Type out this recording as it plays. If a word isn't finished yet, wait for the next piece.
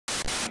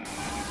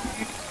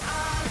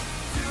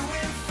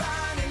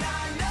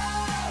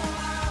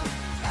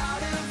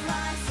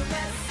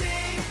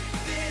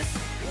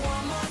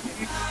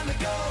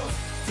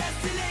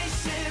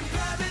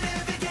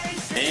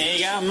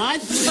Yeah,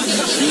 mate.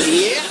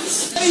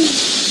 Yes.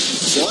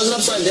 Why is it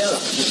upside down?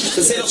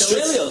 Because they're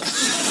Australia.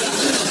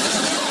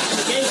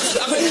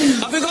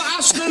 Have we got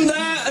Ashton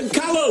there and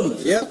Callum?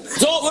 Yep.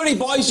 Don't worry,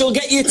 boys, you'll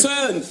get your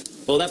turn.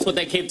 Well, that's what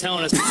they keep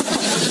telling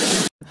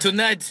us.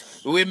 Tonight,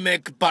 we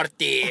make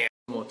party.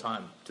 More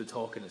time to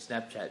talk in a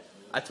Snapchat.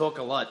 I talk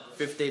a lot.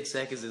 15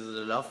 seconds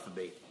isn't enough for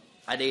me.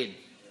 I need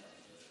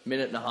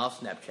minute and a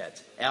half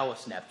Snapchats, hour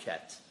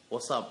Snapchats.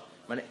 What's up?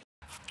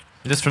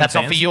 That's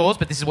not for yours,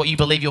 but this is what you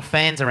believe your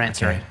fans are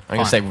answering. Okay. I'm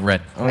going to say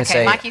red.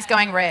 Okay, Mikey's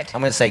going red.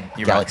 I'm going to say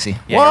Galaxy.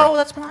 Right. Yeah, whoa,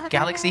 that's mine.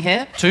 Galaxy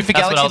hair? 2 for that's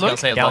Galaxy, what I was Luke? going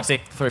to say. Galaxy.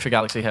 3 for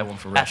Galaxy hair, 1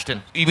 for red.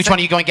 Ashton. Which one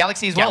are you going,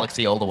 Galaxy as well?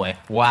 Galaxy all the way.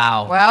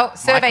 Wow. Well,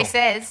 survey Michael.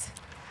 says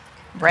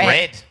red.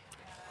 Red.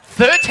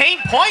 13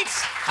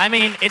 points! I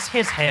mean, it's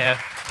his hair.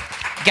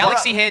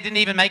 Galaxy hair didn't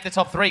even make the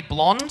top 3.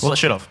 Blonde. Well, it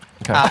should have.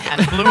 Okay.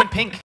 And blue and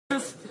pink. Hey,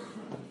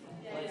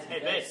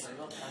 Bess.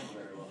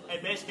 Hey,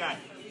 Bess, guy.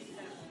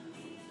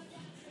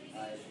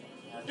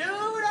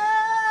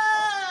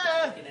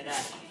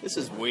 This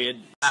is weird.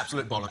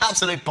 Absolute bollocks.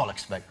 Absolute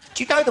bollocks, mate.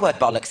 Do you know the word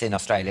bollocks in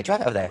Australia? Do you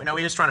have it over there? No,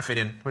 we're just trying to fit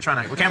in. We came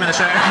in the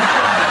show.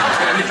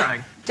 We're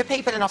trying. Do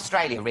people in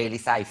Australia really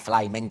say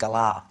flaming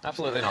galah?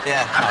 Absolutely not.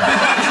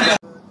 Yeah.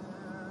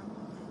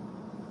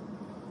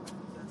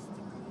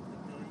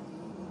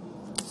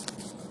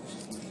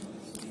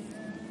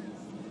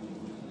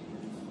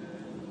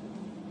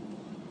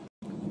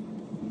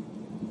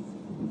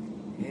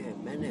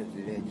 My name's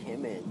Luke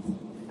Hemmings.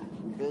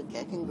 Look,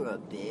 I can grow a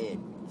beard.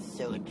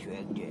 So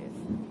attractive.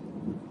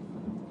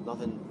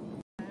 Nothing.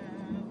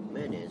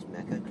 My name's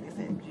Michael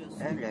Clifford.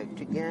 I like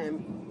to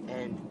game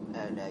and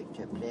I like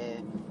to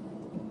play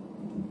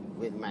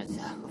with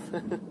myself.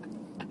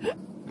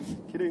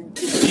 Kidding.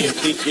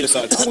 You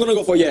decide. I'm going to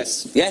go for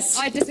yes. Yes.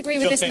 I disagree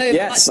with this move.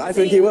 Yes, I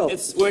think he will.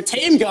 We're a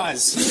team,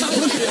 guys. It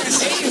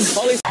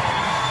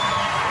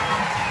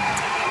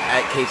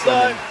keeps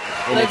them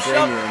in the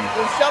dream room.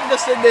 They've shoved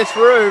us in this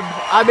room.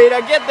 I mean,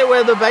 I get that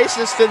we're the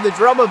bassist and the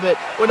drummer, but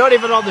we're not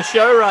even on the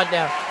show right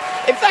now.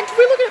 In fact, if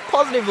we look at it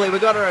positively,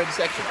 we've got our own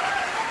section.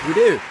 We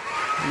do.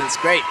 And that's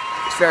great.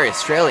 It's very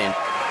Australian.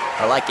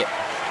 I like it.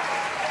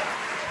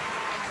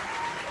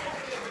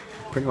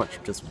 Pretty much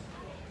just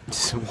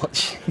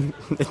watching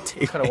the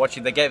TV. Kind of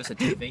watching. They gave us a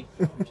TV,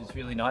 which is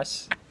really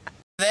nice.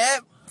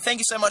 There. Thank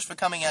you so much for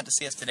coming out to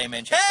see us today,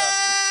 Manchester.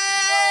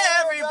 Hey,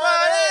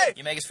 everybody!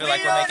 You make us feel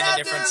like we're making a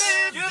difference.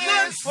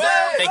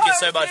 Thank you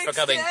so much for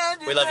coming.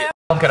 We love you.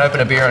 I can open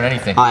a beer on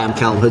anything. Hi, I'm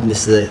Callum Hood, and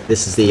this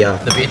is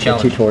the beer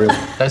challenge tutorial.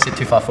 Don't sit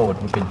too far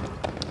forward. We've been.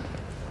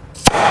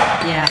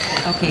 Yeah,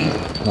 okay.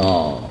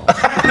 Oh.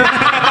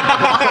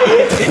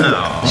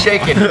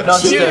 Shaking,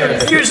 not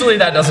stirring. Usually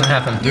that doesn't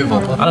happen.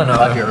 Duval. I don't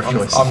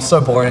know. I'm so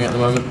boring at the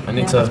moment. I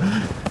need to...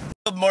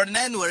 Good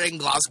morning, we're in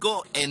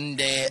Glasgow, and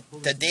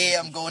today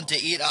I'm going to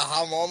eat a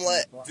ham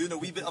omelette doing a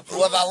wee bit of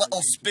with a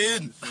little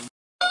spoon.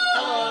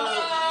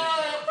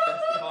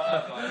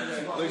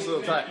 Looks a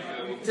little tight.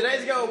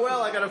 Today's going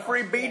well. I got a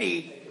free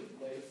beanie,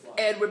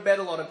 and we met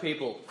a lot of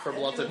people from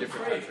lots of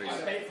different countries.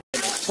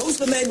 Who's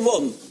the main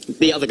one?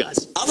 The other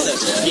guys.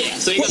 Others? Yeah.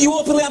 So What, you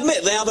openly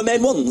admit they are the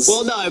main ones?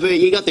 Well, no, but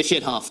you got the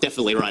shit half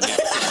definitely right now.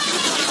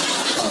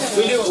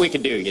 We do what we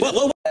can do, you know.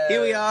 Well,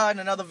 Here we are in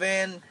another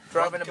van,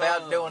 driving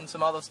about, doing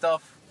some other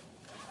stuff.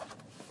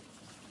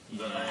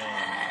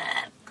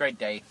 Great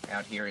day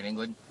out here in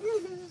England.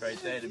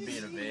 Great day to be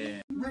in a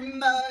van.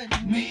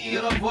 Remind me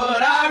of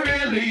what I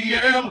really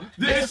am.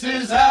 This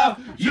is how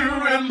you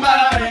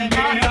remind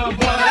me of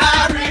what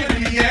I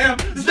really am.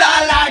 It's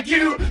not like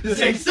you, the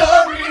same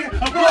story.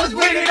 I was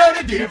waiting on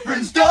a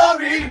different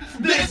story.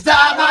 This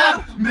time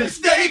I'm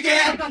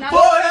mistaken.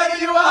 Boy,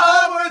 you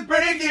are worth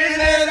breaking,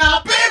 and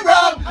I've been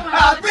wrong.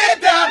 I've been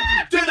down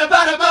to the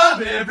bottom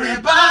of every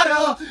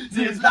bottle.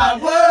 Since my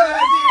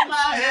words in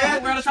my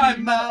head, we're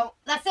time out.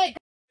 That's it.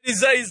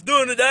 How he's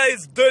doing today?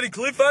 It's Dirty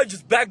Cliffo,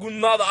 just back with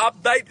another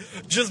update.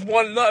 Just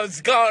want to know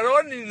what's going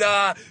on, and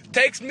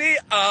text me.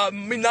 My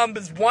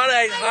number's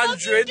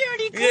 1-800.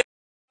 Yeah,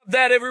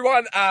 that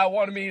everyone.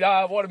 One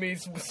of me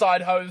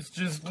side hosts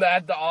just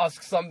had to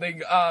ask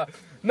something.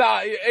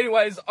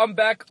 Anyways, I'm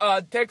back.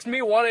 Text me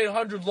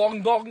 1-800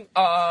 long dong.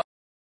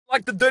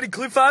 Like the Dirty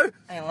Cliffo?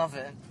 I love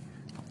it.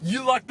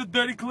 You like the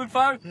Dirty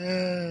Cliffo?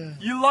 Yeah.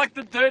 You like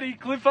the Dirty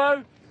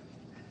Cliffo?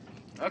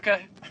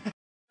 Okay.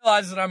 I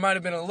realize that I might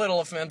have been a little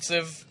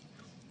offensive,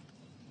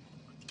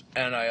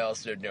 and I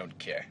also don't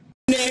care.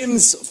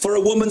 names for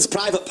a woman's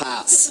private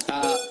parts.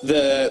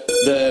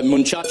 The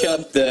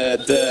munchacha, the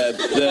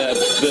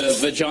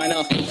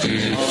vagina.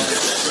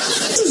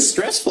 This is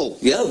stressful.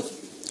 Yeah.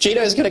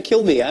 Gino's gonna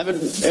kill me. I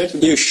haven't.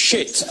 You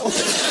shit.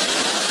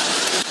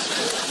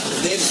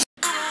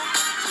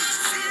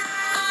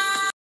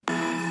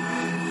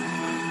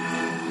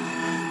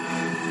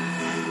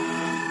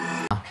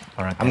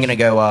 Alright, I'm gonna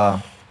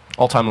go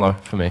all-time low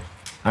for me.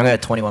 I'm gonna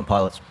go 21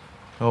 Pilots.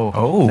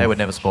 Oh. They would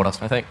never sport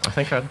us. I think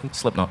I'd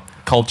Slipknot.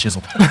 Cold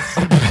Chisel.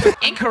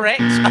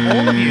 Incorrect.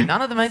 All of you.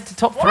 None of them made the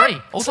top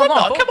three. Also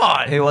not. Come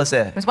on. Who was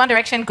there? It was One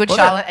Direction, Good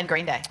Charlotte, and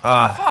Green Day.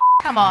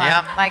 Come on.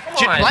 Yeah. Like,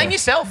 Blame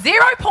yourself.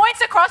 0 points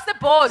across the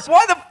board.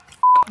 Why the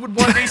would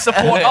one of these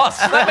support us?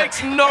 That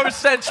makes no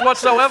sense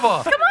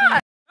whatsoever. Come on.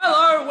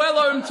 Hello,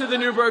 welcome to the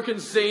New Broken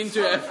Scene.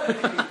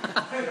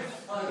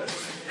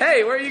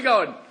 Hey, where are you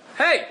going?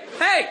 Hey!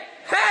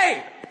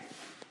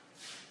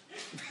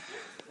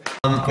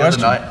 The other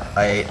night,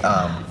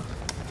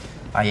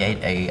 I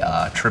ate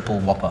a triple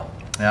Whopper.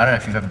 Now, I don't know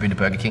if you've ever been to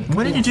Burger King.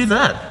 When did you do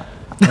that?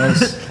 When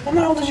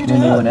the hell did you do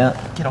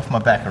that? Get off my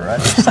back, alright?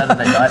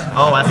 Saturday night.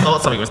 Oh, I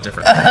thought something was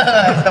different.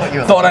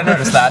 Thought I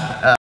noticed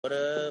that. What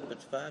up?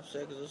 It's 5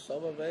 seconds of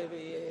summer,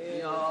 baby.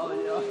 Yo.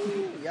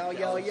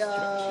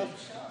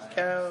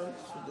 Carol,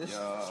 this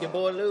is your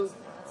boy Luke.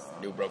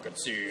 New Broken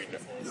Scene.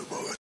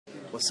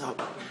 What's up?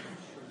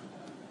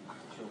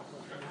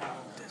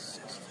 This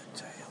is the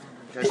tale.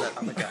 There's that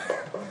other guy.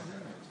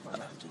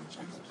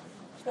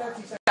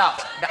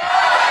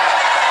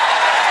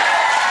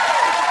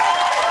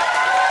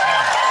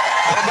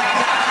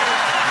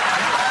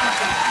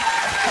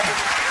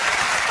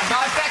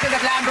 Seconds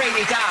of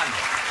Lamborghini done.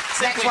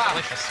 Next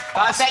one.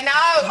 I say no.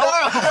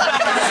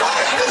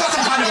 That's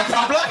some kind of a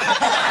problem.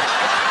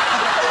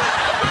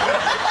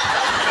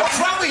 What's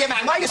wrong with you,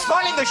 man? Why are you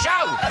spoiling the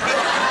show?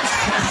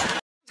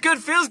 Good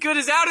Feels Good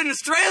is out in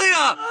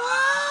Australia.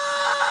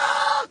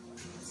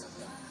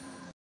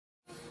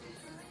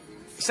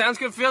 Sounds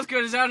Good Feels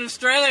Good is out in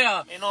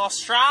Australia. In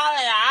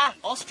Australia?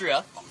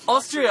 Austria?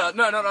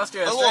 No, not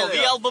Austria. Hello,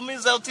 Australia. the album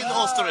is out in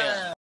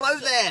Austria. Hello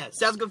there!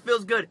 Sounds Good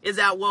Feels Good is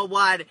out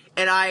worldwide,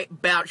 and I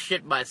about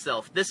shit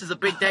myself. This is a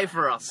big day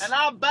for us. And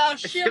I about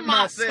shit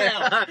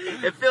myself.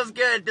 It feels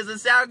good. Does it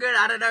sound good?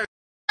 I don't know.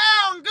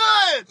 Sound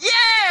good!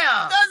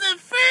 Yeah! Does it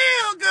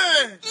feel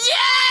good?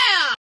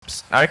 Yeah!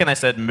 I reckon they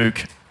said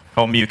mook.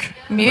 Or muke.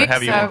 Muke,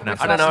 However you want to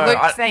so pronounce it.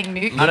 Luke's saying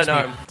muke. I don't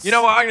know. You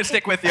know what? I'm going to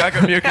stick with you. I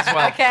got muke as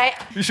well. Okay.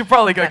 You should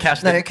probably go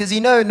cash. No, because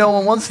you know no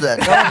one wants that.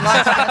 No one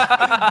likes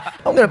that.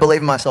 I'm going to believe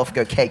in myself and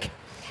go cake.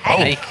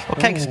 Cake. Well,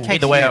 cake's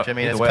Either way, huge. I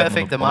mean, it's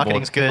perfect. The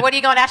marketing's good. What are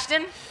you going,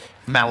 Ashton?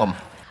 Malum.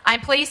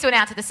 I'm pleased to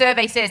announce that the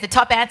survey says the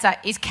top answer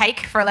is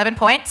cake for 11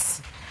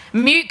 points,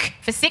 muke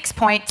for 6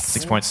 points.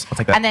 6 points. I'll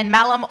take that. And then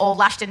Malum or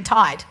Lashton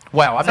tied.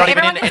 Wow, I'm So not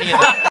even everyone- in any of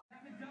that.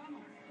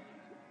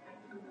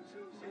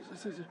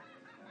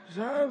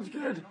 Sounds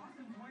good.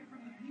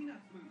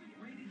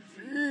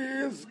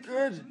 Feels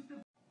good.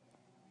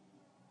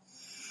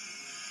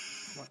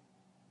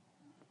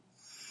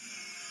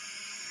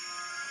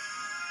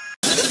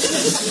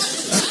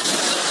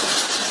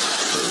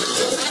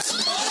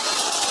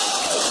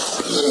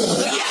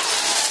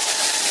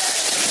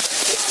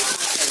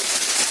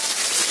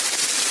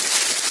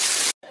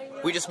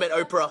 We just met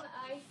Oprah,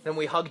 then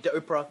we hugged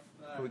Oprah,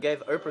 and we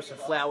gave Oprah some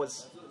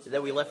flowers, and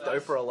then we left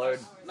Oprah alone.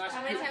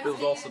 It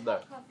was awesome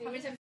though.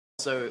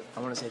 So I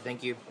want to say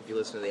thank you if you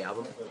listen to the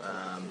album.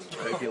 I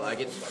hope you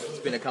like it. It's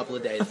been a couple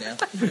of days now,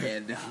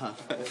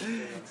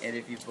 and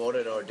if you've bought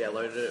it or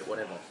downloaded it,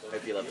 whatever,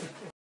 hope you love it.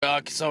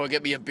 Can someone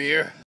get me a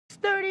beer?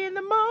 6:30 in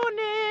the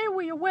morning,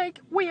 we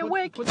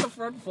awake. Put the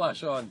front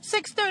flash on.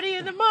 6:30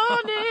 in the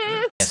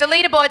morning. The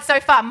leaderboard so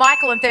far,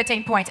 Michael on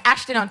 13 points,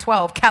 Ashton on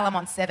 12, Callum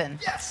on 7.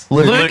 Yes.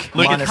 Luke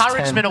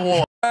Encouragement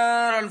Award.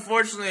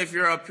 Unfortunately, if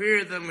you're up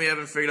here, then we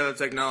haven't figured out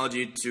the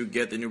technology to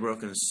get the New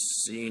Broken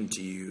Scene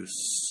to you.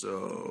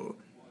 So,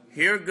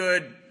 here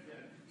good,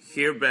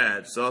 here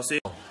bad. So I'll see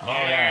you. Oh,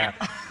 yeah.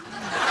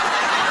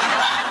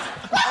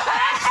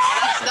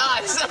 That's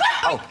nice.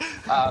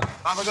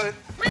 I'm going to...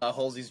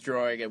 Halsey's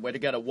drawing, and we're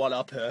going to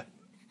one-up her.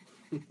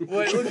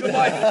 Wait, look at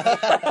my...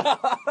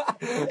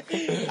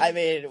 I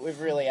mean, we've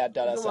really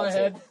outdone Look at my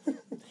ourselves here.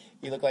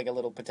 You look like a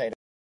little potato.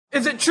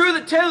 Is it true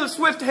that Taylor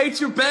Swift hates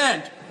your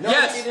band? No,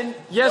 yes. she didn't.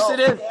 Yes, No. it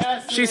is.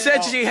 Yes, She it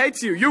said is. she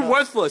hates you. You're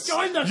worthless.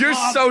 You're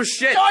club. so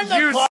shit. Join the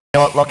You club. You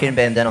know what? Lock in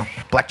bandana.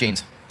 Black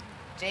jeans.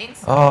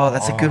 Jeans? Oh,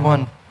 that's a good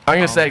one. I'm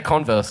going to say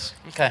Converse.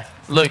 Okay.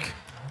 Luke,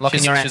 lock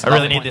in your answer. I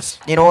really need this.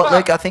 You know what,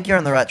 Luke? I think you're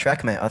on the right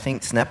track, mate. I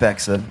think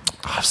snapbacks are...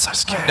 Oh, I'm so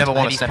scared. Never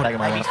want to snapback in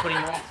my life.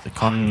 The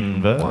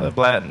Converse.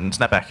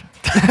 Snapback.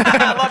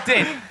 Locked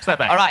in.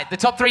 Snapback. All right, the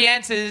top 3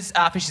 answers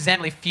for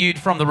Shazamly feud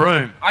from the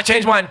room. I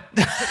changed mine.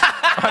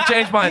 I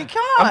changed mine.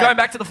 I'm going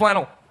back to the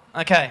flannel.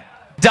 Okay.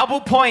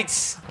 Double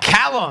points.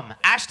 Callum,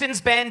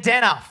 Ashton's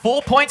bandana.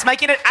 4 points,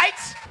 making it 8.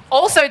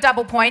 Also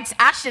double points,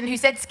 Ashton, who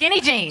said skinny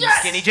jeans.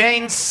 Skinny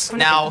jeans.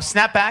 Now,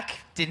 snapback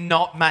did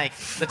not make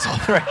the top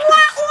 3.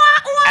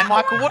 And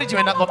Michael, what did you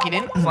end up locking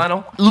in?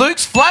 Flannel.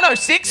 Luke's flannel,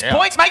 6 Yeah.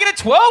 points, making it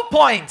 12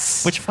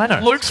 points. Which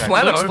flannel? Luke's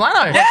flannel. Luke's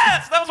flannel.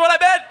 Yes, that was what I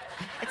bet.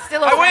 It's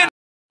still I win.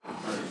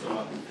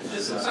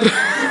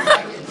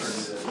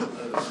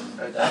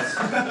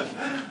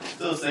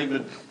 Still a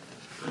segment.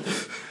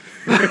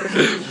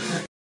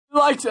 Who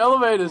likes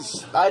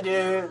elevators? I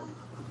do.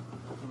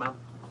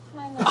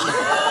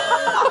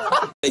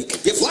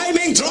 You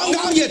flaming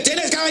drongo, you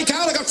dinner's going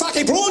cold like a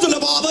fucking prawns on the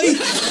barbie.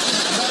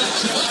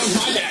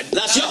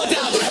 That's your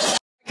dad.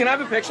 Can I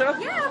have a picture?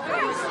 Yeah,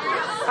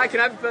 Hi, can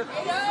I have a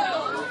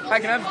Hi,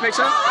 can I have a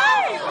picture?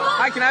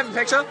 Hi, can I have a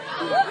picture?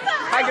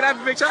 Hi, can I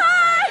have a picture?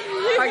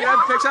 Hi, can I have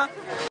a picture?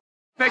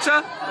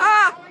 Picture?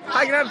 Ah!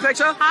 Hi, can I have a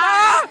picture?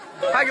 Ah!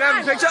 Hi, can I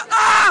have a picture?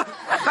 Ah!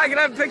 Hi, can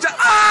I have a picture?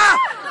 Ah!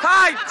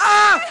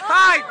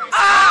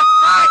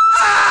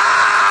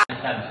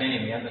 just haven't seen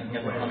him. He hasn't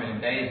come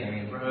in days. I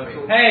mean,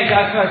 Hey,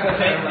 guys,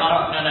 okay.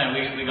 No,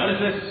 we got it.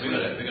 We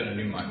got a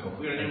new Michael.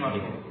 We got a new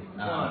Michael.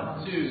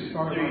 1, 2, 3.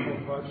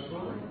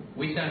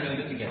 We sound really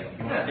good together.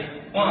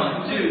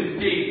 1, 2,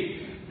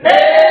 3.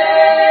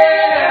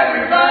 Hey,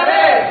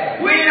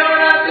 everybody, we don't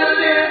have to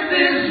live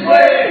this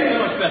way. So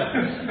much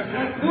better.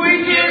 We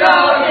can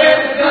all get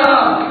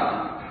some.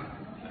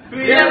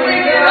 Yeah, we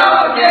can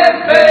all get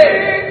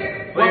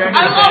paid.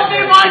 I love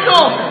you,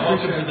 Michael.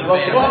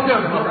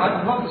 Welcome.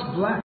 I love this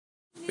black.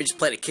 We just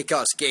played a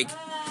kick-ass gig,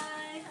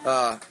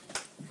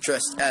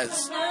 dressed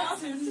as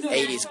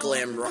 80s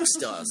glam rock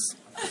stars,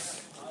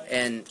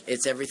 and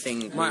it's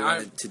everything we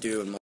wanted to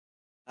do. And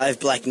I have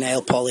black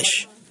nail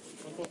polish.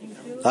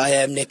 I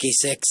am Nikki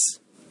Six.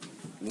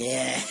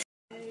 Yeah.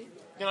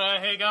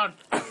 How you going?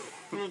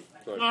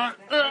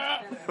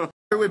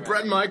 With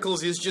Brett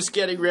Michaels, he's just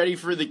getting ready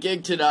for the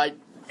gig tonight.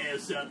 Hey,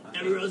 son.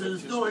 Everyone's in the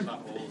store.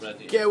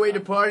 Can't wait to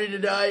party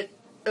tonight,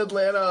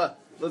 Atlanta.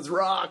 Let's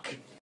rock.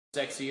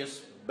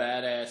 Sexiest,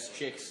 badass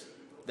chicks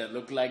that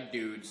look like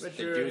dudes, the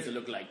dudes that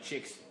look like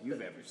chicks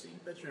you've ever seen.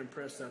 Bet you're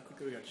impressed how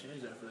quickly we got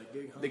changed after that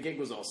gig, huh? The gig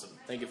was awesome.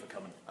 Thank you for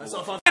coming.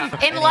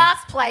 In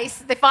last place,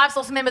 the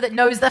five-source member that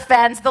knows the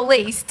fans the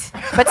least,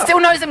 but still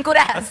knows them good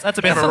as. That's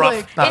a bit of a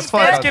rough. That's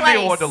fine. Let's give the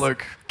award to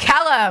Luke.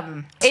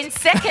 Callum. In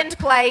second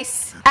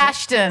place,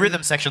 Ashton.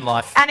 Rhythm section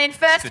life. And in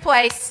first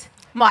place,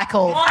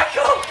 Michael.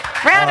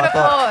 Round of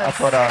applause.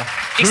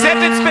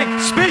 Accepted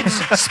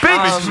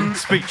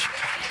speech.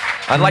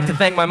 I'd like to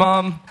thank my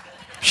mom.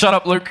 Shut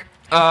up, Luke.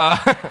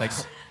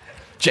 Thanks.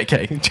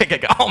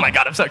 JK. Oh my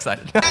god, I'm so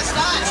excited. That's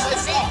nice.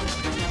 Let's see.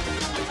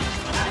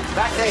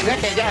 Okay,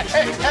 yeah.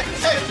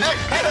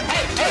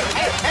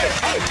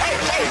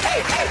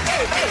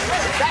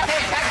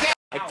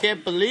 I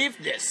can't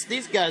believe this.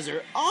 These guys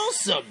are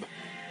awesome.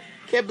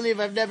 Can't believe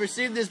I've never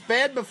seen this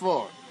band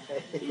before.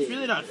 It's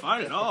really not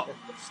fine at all.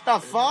 It's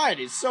not fine.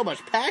 It's so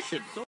much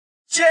passion.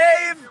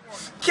 Shave,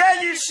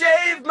 can you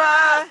shave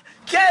my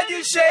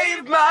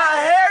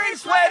hairy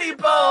sweaty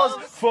balls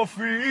for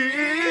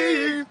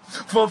free,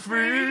 for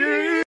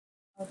free?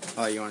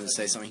 Oh, you wanted to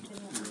say something?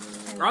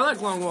 I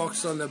like long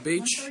walks on the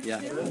beach.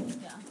 Yeah.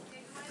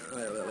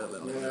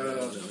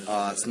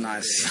 Oh, that's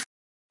nice.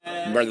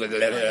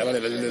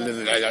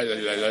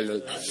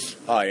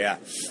 Oh, yeah.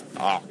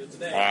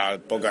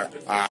 Booger.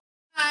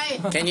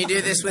 Can you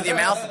do this with your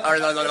mouth? I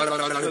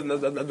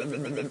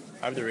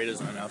have Doritos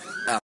in my mouth.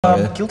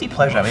 Guilty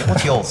pleasure. I mean,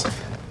 what's yours?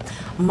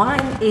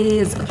 Mine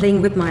is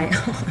playing with my...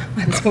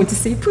 I was going to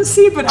say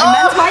pussy, but I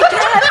meant my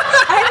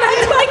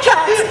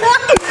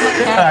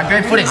cat.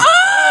 Great footing.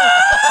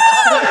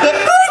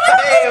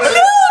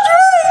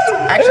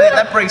 Actually,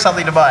 that brings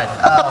something to mind.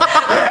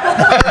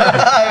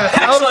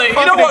 Actually,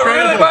 you know what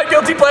really my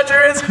guilty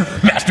pleasure is?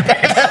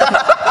 Masturbate.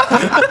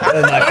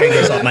 My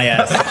fingers on my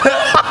ass.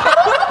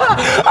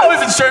 I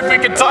wasn't sure if we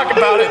could talk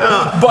about it,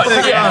 but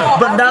yeah.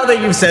 But now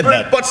that you've said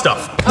that, butt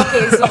stuff.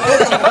 Okay, so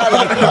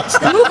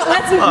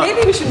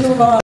maybe we should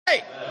move on.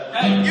 Hey,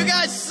 you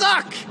guys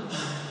suck.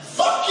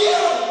 Fuck you.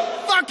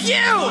 Fuck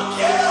you.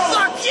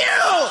 Fuck you.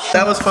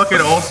 That was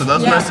fucking awesome. That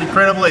was the most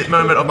incredible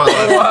moment of my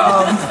life.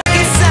 Wow.